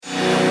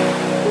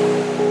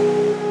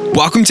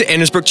Welcome to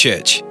Annesbrook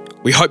Church.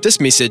 We hope this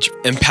message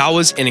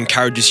empowers and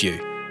encourages you.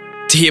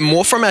 To hear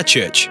more from our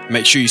church,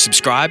 make sure you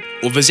subscribe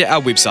or visit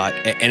our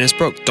website at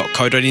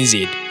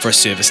annesbrook.co.nz for a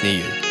service near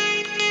you.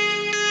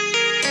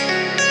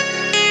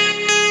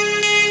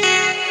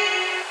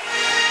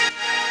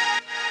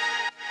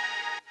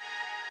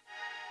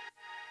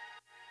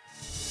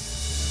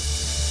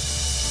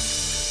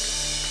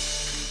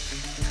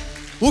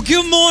 Well,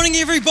 good morning,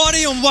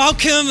 everybody, and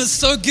welcome. It's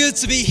so good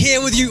to be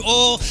here with you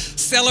all,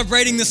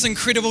 celebrating this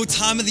incredible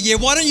time of the year.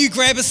 Why don't you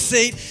grab a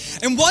seat?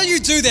 And while you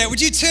do that,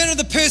 would you turn to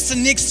the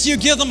person next to you,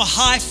 give them a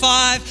high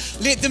five,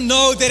 let them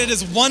know that it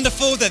is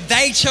wonderful that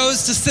they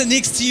chose to sit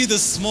next to you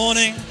this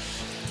morning.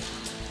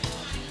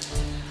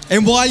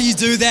 And while you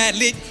do that,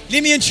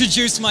 let me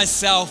introduce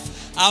myself.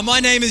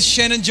 My name is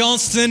Shannon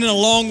Johnston, and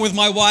along with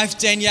my wife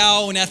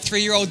Danielle and our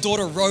 3-year-old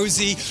daughter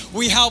Rosie,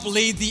 we help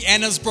lead the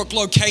Annesbrook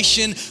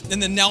location in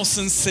the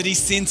Nelson City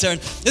Centre.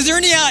 Is there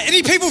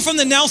any people from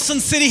the Nelson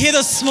City here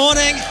this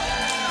morning?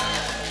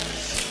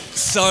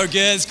 So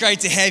good, it's great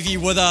to have you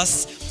with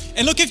us.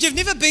 And look, if you've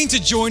never been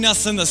to join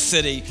us in the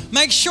city,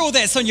 make sure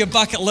that's on your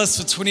bucket list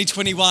for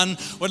 2021.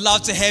 We'd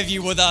love to have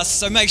you with us,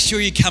 so make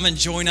sure you come and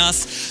join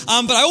us.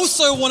 But I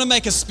also want to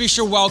make a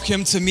special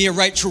welcome to Mayor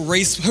Rachel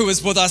Reese, who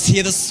is with us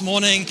here this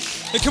morning.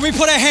 Can we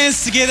put our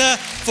hands together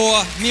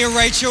for Mayor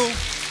Rachel?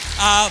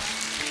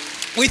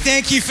 We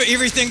thank you for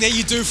everything that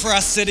you do for our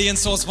city, and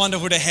so it's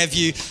wonderful to have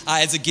you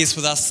as a guest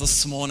with us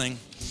this morning.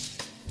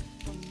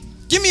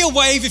 Give me a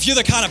wave if you're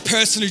the kind of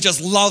person who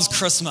just loves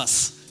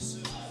Christmas.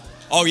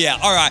 Oh yeah,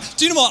 all right.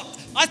 Do you know what?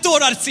 I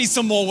thought I'd see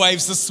some more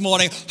waves this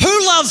morning.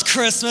 Who loves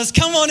Christmas?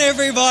 Come on,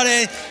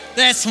 everybody.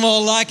 That's more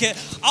like it.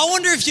 I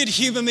wonder if you'd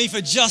humor me for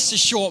just a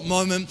short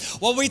moment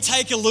while we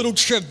take a little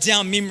trip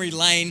down memory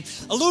lane.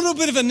 A little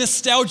bit of a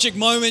nostalgic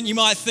moment you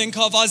might think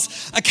of.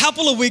 A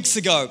couple of weeks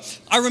ago,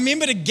 I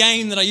remembered a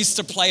game that I used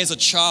to play as a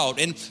child.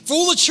 And for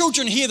all the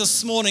children here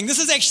this morning, this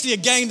is actually a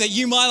game that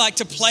you might like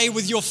to play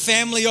with your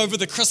family over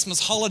the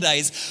Christmas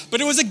holidays. But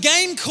it was a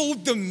game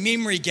called the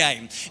Memory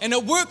Game. And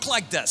it worked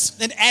like this.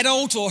 An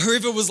adult or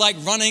whoever was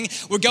running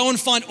would go and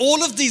find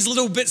all of these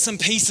little bits and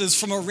pieces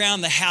from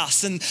around the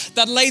house. And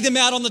they'd lay them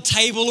out on the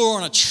table or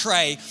on a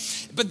tray.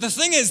 But the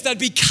thing is, they'd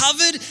be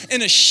covered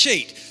in a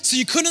sheet, so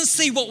you couldn't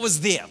see what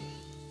was there.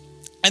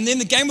 And then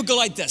the game would go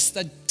like this.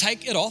 They'd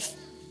take it off,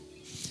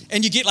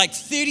 and you get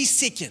 30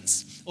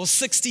 seconds or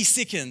 60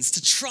 seconds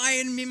to try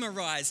and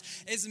memorize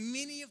as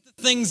many of the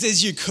things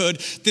as you could.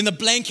 Then the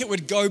blanket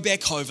would go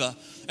back over,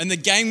 and the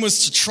game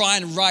was to try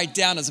and write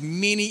down as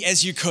many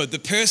as you could. The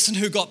person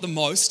who got the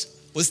most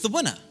was the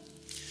winner.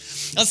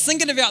 I was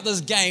thinking about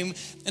this game,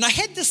 and I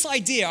had this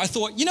idea. I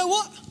thought, you know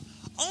what?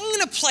 I'm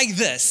going to play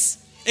this,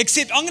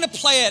 except I'm going to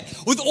play it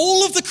with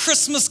all of the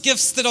Christmas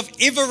gifts that I've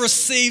ever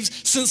received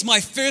since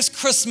my first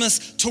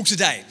Christmas till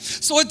today.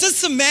 So I did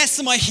some maths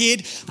in my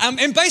head,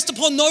 and based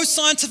upon no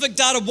scientific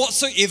data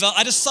whatsoever,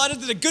 I decided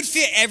that a good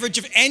fair average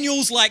of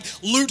annuals like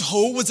Loot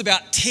Haul was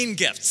about 10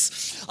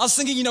 gifts. I was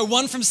thinking,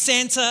 one from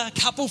Santa, a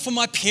couple from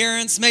my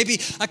parents, maybe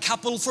a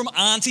couple from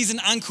aunties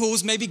and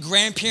uncles, maybe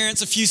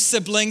grandparents, a few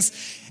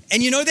siblings.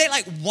 And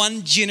that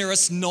one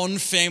generous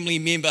non-family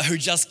member who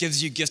just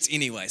gives you gifts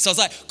anyway. So I was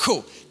like,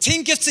 cool,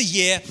 10 gifts a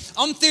year.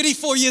 I'm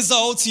 34 years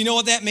old, so you know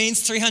what that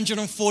means,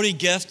 340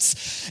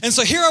 gifts. And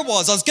so here I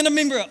was going to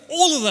remember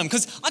all of them,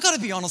 because I got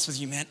to be honest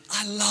with you, man,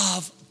 I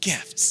love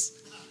gifts.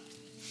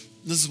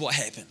 This is what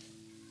happened.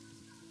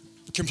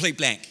 Complete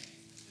blank.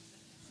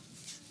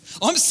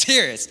 I'm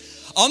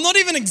serious. I'm not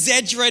even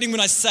exaggerating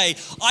when I say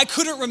I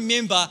couldn't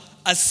remember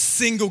a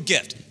single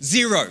gift.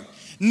 Zero.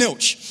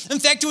 Nilch. In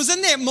fact, it was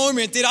in that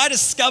moment that I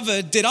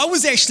discovered that I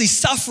was actually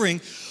suffering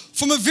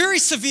from a very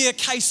severe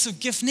case of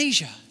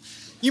giftnesia.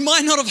 You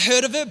might not have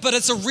heard of it, but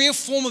it's a rare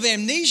form of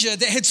amnesia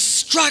that had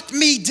struck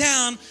me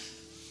down.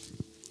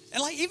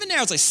 And even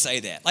now as I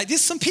say that,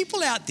 there's some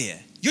people out there,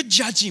 you're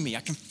judging me,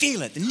 I can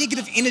feel it, the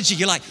negative energy,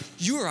 you're like,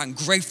 you're an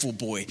ungrateful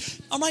boy.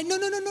 I'm like, no,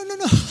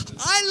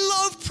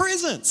 I love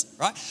presents,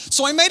 right?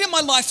 So I made it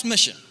my life's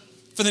mission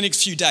for the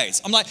next few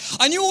days. I'm like,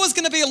 I knew it was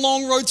going to be a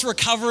long road to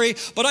recovery,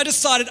 but I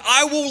decided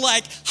I will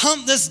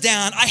hunt this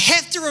down. I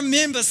have to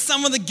remember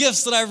some of the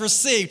gifts that I've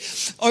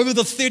received over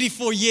the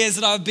 34 years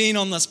that I've been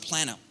on this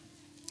planet.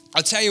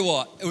 I'll tell you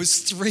what, it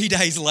was 3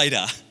 days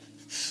later.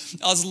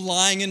 I was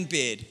lying in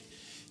bed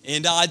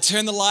and I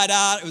turned the light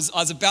out. I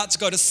was about to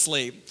go to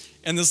sleep,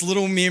 and this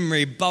little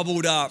memory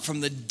bubbled up from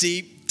the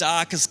deep,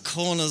 darkest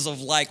corners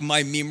of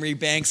my memory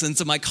banks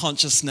into my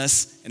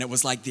consciousness, and it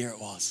was there it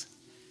was.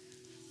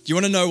 Do you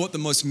want to know what the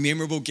most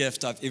memorable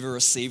gift I've ever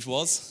received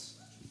was?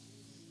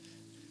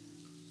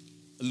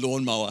 A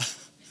lawnmower.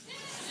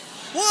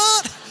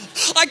 What?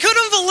 I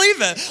couldn't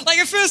believe it.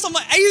 At first I'm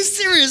like, are you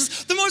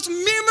serious? The most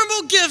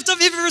memorable gift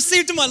I've ever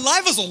received in my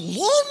life was a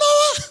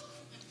lawnmower?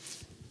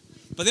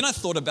 But then I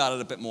thought about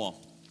it a bit more.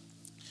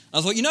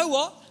 I thought, you know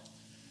what?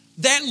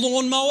 That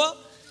lawnmower,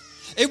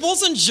 it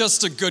wasn't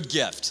just a good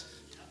gift.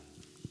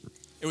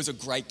 It was a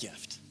great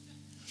gift.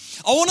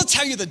 I want to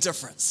tell you the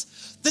difference.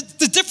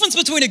 The difference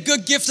between a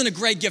good gift and a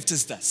great gift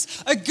is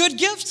this. A good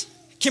gift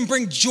can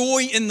bring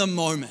joy in the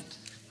moment.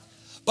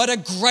 But a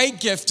great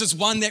gift is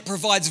one that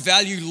provides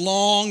value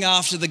long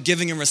after the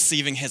giving and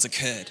receiving has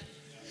occurred.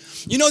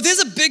 You know, there's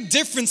a big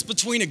difference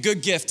between a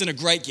good gift and a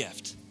great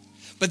gift.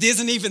 But there's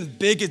an even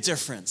bigger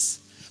difference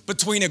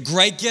between a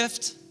great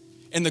gift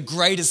and the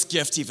greatest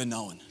gift ever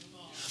known.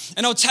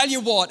 And I'll tell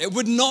you what, it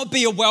would not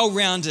be a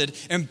well-rounded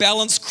and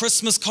balanced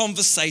Christmas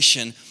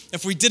conversation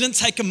if we didn't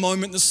take a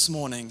moment this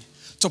morning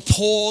to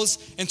pause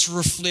and to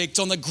reflect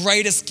on the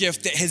greatest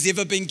gift that has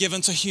ever been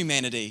given to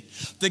humanity,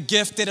 the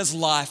gift that is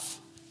life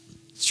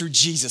through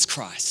Jesus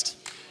Christ.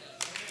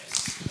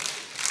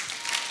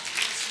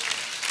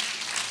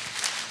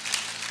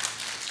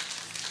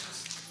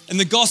 In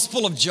the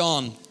Gospel of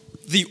John,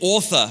 the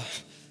author,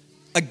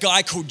 a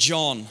guy called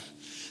John,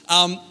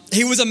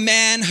 he was a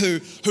man who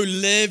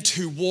lived,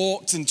 who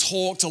walked and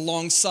talked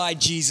alongside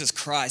Jesus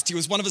Christ. He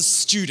was one of his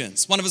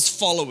students, one of his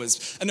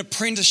followers, an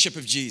apprenticeship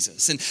of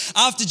Jesus. And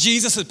after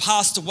Jesus had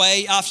passed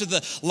away, after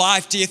the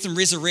life, death, and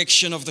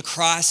resurrection of the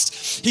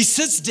Christ, he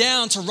sits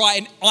down to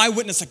write an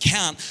eyewitness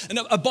account and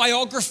a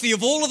biography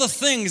of all of the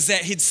things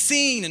that he'd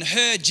seen and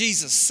heard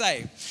Jesus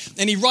say.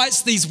 And he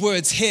writes these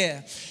words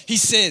here. He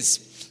says,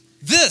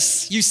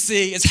 "This, you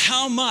see, is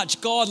how much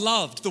God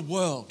loved the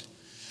world.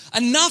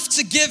 Enough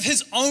to give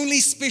his only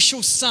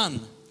special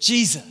son,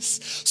 Jesus,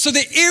 so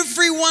that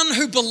everyone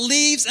who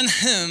believes in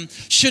him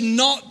should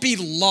not be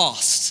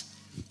lost,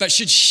 but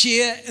should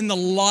share in the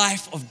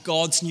life of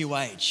God's new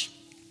age."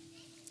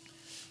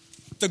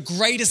 The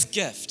greatest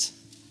gift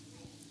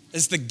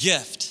is the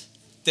gift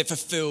that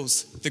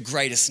fulfills the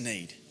greatest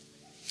need.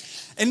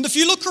 And if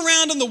you look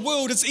around in the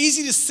world, it's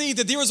easy to see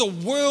that there is a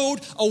world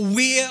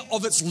aware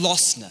of its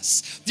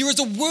lostness. There is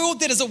a world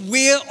that is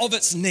aware of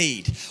its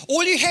need.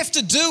 All you have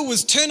to do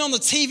is turn on the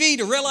TV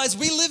to realize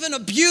we live in a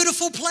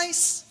beautiful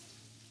place,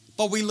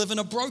 but we live in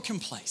a broken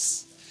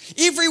place.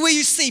 Everywhere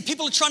you see,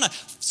 people are trying to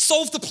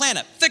solve the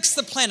planet, fix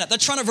the planet. They're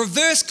trying to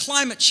reverse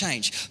climate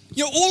change.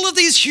 You know, all of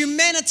these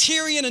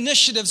humanitarian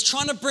initiatives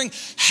trying to bring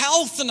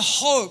health and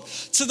hope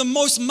to the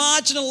most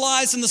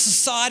marginalized in the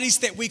societies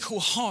that we call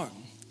home.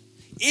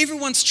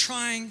 Everyone's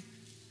trying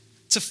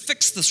to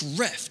fix this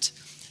rift,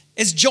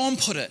 as John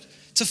put it,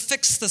 to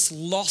fix this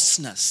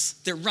lostness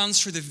that runs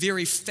through the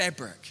very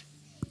fabric.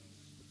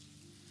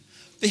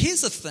 But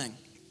here's the thing.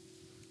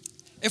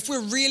 If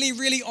we're really,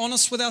 really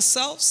honest with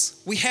ourselves,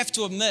 we have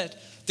to admit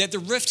that the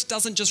rift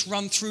doesn't just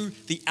run through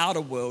the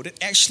outer world, it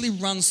actually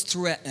runs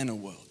through our inner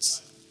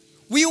worlds.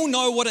 We all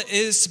know what it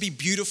is to be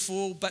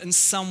beautiful, but in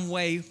some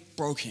way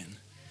broken.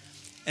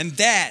 And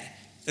that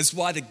is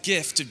why the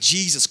gift of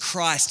Jesus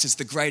Christ is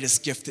the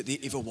greatest gift that there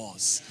ever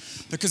was.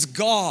 Because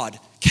God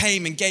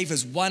came and gave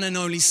his one and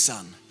only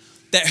Son,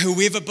 that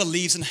whoever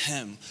believes in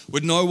him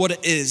would know what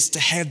it is to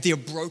have their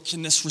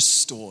brokenness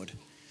restored,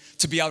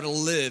 to be able to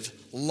live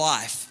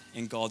life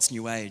in God's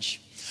new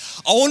age.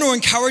 I want to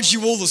encourage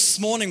you all this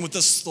morning with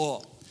this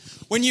thought.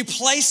 When you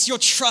place your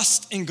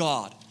trust in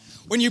God,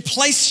 when you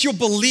place your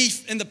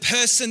belief in the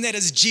person that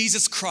is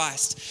Jesus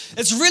Christ,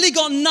 it's really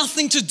got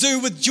nothing to do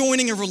with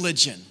joining a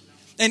religion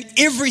and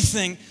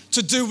everything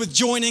to do with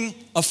joining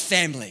a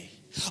family.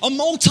 A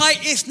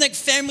multi-ethnic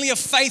family of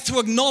faith who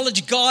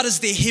acknowledge God as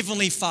their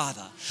Heavenly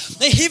Father.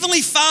 The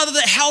Heavenly Father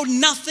that held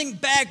nothing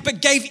back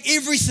but gave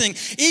everything,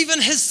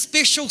 even his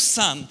special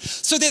Son,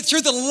 so that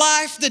through the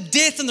life, the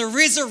death, and the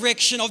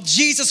resurrection of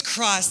Jesus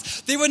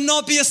Christ, there would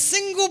not be a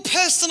single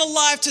person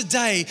alive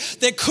today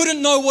that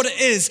couldn't know what it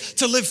is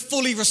to live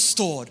fully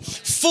restored,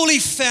 fully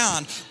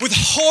found, with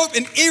hope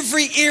in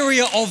every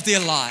area of their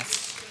life.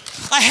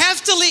 I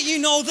have to let you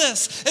know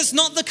this. It's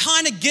not the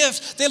kind of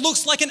gift that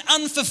looks like an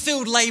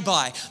unfulfilled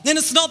lay-by. Then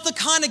it's not the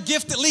kind of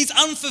gift that leaves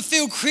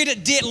unfulfilled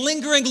credit debt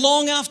lingering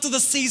long after the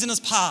season has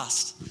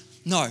passed.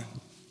 No.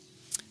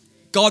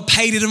 God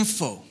paid it in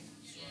full,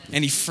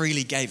 and he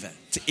freely gave it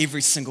to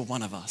every single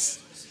one of us.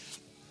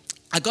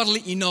 I got to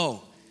let you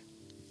know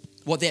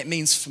what that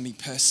means for me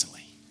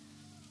personally.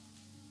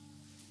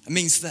 It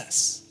means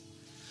this.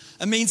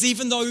 It means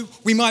even though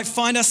we might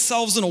find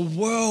ourselves in a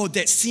world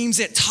that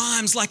seems at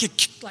times like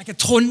a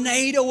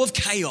tornado of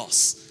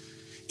chaos,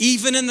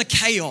 even in the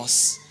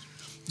chaos,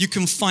 you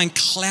can find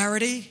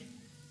clarity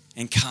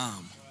and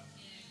calm.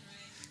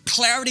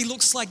 Clarity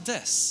looks like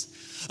this.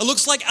 It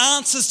looks like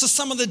answers to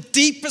some of the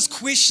deepest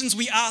questions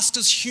we ask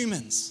as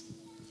humans.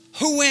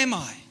 Who am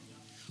I?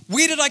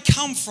 Where did I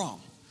come from?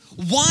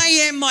 Why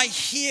am I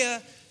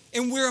here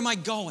and where am I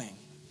going?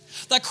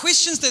 They're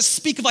questions that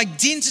speak of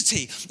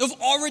identity, of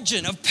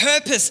origin, of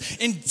purpose,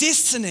 and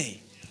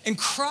destiny. In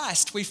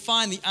Christ, we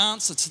find the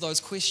answer to those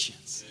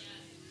questions.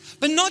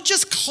 But not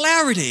just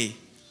clarity,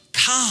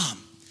 calm.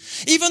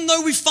 Even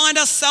though we find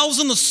ourselves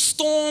in the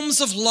storms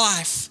of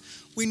life,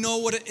 we know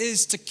what it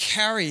is to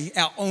carry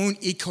our own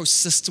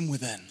ecosystem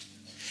within.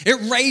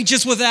 It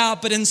rages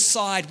without, but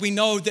inside we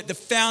know that the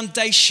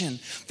foundation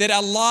that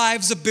our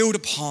lives are built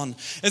upon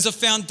is a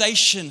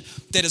foundation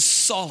that is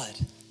solid.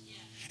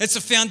 It's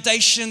a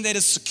foundation that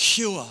is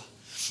secure.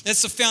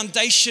 It's a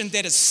foundation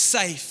that is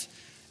safe.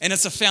 And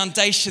it's a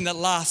foundation that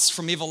lasts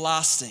from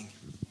everlasting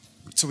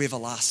to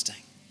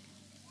everlasting.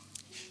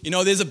 You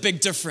know, there's a big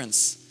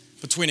difference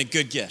between a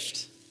good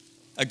gift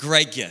a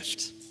great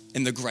gift,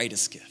 and the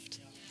greatest gift.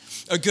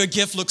 A good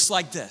gift looks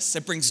like this.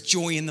 It brings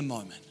joy in the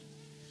moment.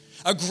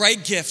 A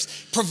great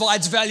gift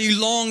provides value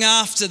long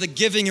after the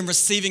giving and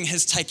receiving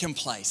has taken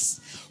place.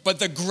 But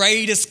the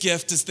greatest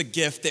gift is the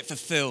gift that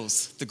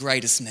fulfills the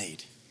greatest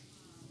need,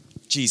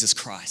 Jesus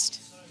Christ.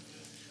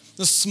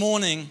 This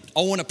morning,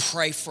 I want to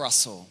pray for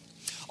us all.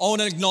 I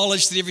want to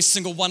acknowledge that every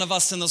single one of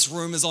us in this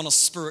room is on a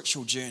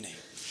spiritual journey.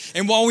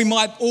 And while we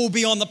might all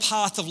be on the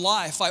path of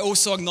life, I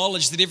also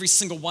acknowledge that every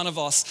single one of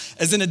us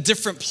is in a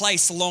different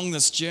place along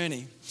this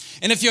journey.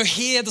 And if you're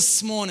here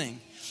this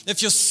morning,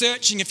 if you're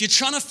searching, if you're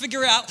trying to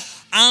figure out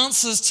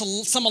answers to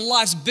some of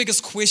life's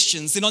biggest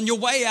questions, then on your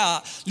way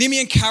out, let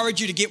me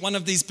encourage you to get one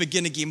of these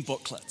Begin Again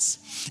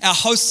booklets. Our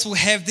hosts will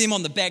have them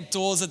on the back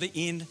doors at the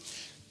end.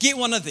 Get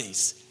one of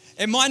these.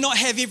 It might not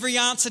have every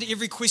answer to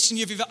every question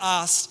you've ever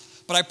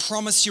asked, but I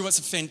promise you it's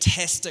a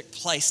fantastic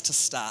place to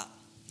start.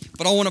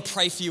 But I want to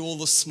pray for you all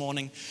this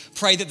morning.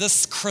 Pray that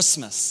this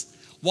Christmas,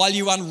 while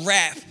you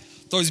unwrap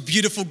those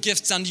beautiful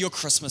gifts under your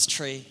Christmas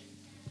tree,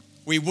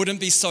 we wouldn't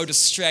be so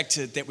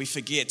distracted that we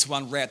forget to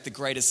unwrap the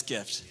greatest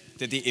gift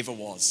that there ever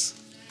was,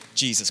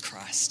 Jesus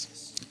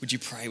Christ. Would you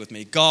pray with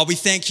me? God, we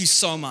thank you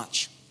so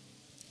much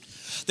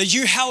that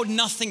you held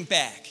nothing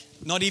back,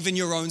 not even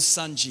your own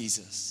son,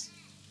 Jesus.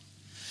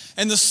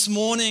 And this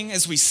morning,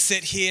 as we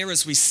sit here,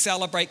 as we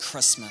celebrate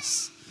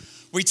Christmas,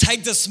 we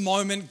take this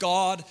moment,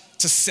 God,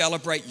 to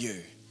celebrate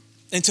you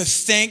and to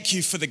thank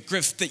you for the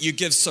gift that you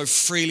give so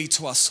freely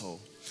to us all.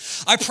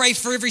 I pray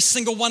for every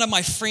single one of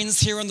my friends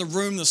here in the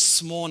room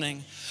this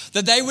morning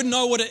that they would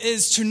know what it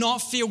is to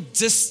not feel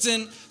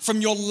distant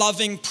from your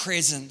loving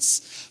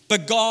presence.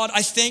 But God,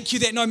 I thank you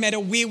that no matter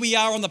where we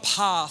are on the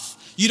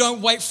path, you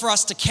don't wait for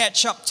us to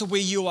catch up to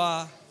where you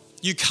are.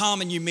 You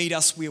come and you meet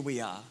us where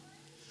we are.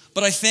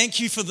 But I thank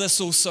you for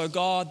this also,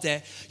 God,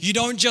 that you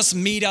don't just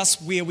meet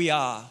us where we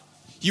are.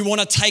 You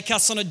want to take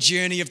us on a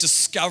journey of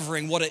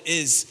discovering what it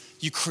is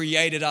you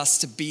created us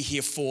to be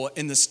here for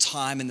in this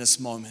time, in this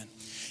moment.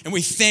 And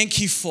we thank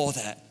you for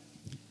that.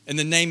 In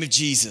the name of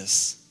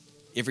Jesus,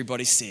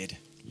 everybody said,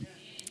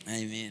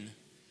 Amen.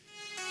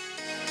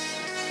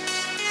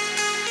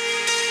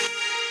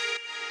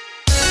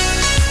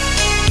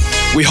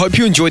 We hope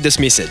you enjoyed this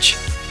message.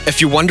 If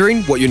you're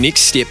wondering what your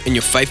next step in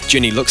your faith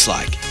journey looks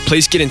like,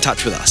 please get in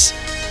touch with us.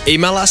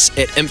 Email us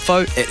at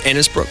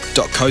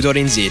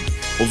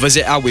info@annesbrook.co.nz or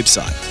visit our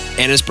website,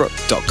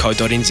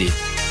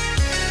 annesbrook.co.nz.